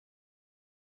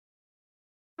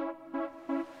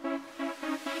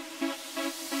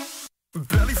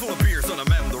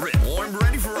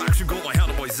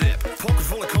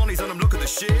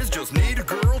shiz, just need a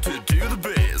girl to do the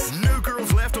biz. New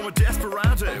girls left on a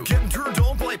desperado, getting turned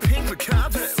on by pink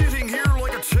Mikado. Sitting here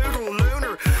like a total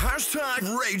loner,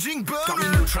 hashtag raging boner. Got me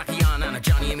new tracky on and a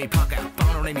Johnny in me pocket,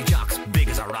 boner in me jocks, big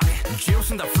as a rocket.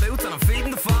 Juicing the fruits and I'm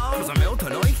feeding the fall, cause I'm out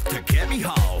tonight to get me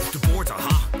home. The boards are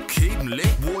hot, keep 'em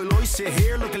lit, while I sit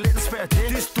here like a little spare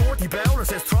tit. This dirty bowler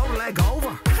says throw a leg over.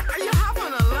 Are you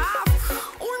having a laugh?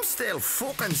 I'm still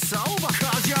fucking sober.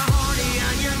 Cause you're horny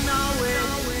and you know it.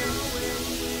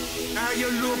 Are you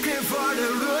looking for the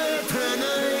right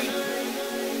tonight?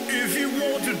 If you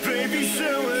want it, baby,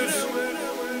 show it.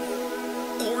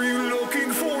 Are you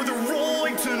looking for the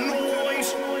right tonight?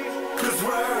 Cause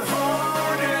we're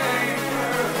horny,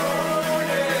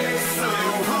 so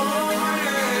horny,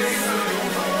 so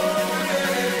horny.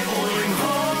 I'm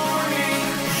horny,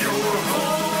 you're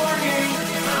horny,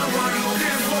 and we're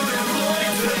looking for the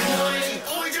right tonight.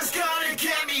 I just gotta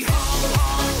get me home.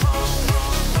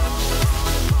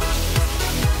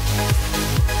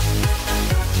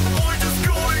 I just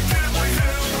gotta get my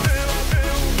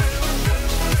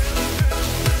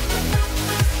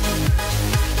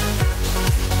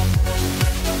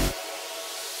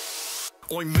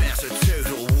I met a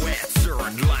total wetzer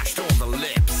and lashed on the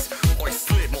lips. I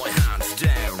slid my hands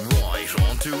down right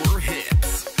onto her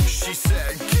hips. She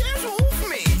said, get off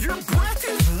me, your breath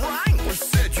is rank. I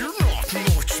said, you're not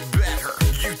much better,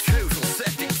 you total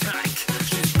septic tank.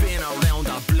 She's been around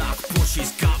the block, but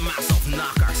she's got massive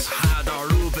knockers. Had her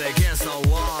up against the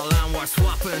wall and we're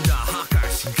swapping the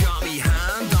hockers. Got me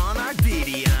hand on her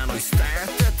ditty and I start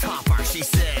to top her. She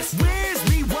says, where's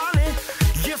me wallet,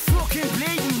 you fucking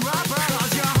bleeding robber?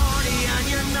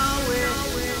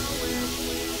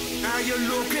 Are you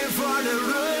looking for the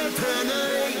right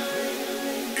tonight?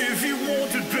 If you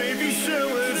want it, baby, show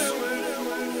it.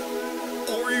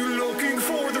 Are you looking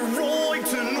for the right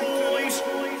tonight?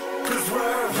 Cause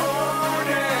we're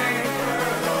horny,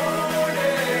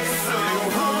 so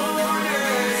horny,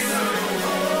 so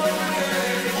horny.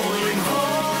 I'm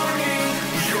horny,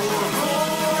 you're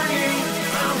horny,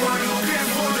 and we're looking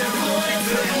for the right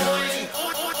tonight.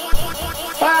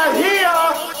 Here!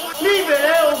 Leave it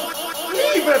out!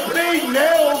 Leave it, please,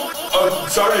 now! Oh,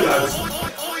 sorry lads.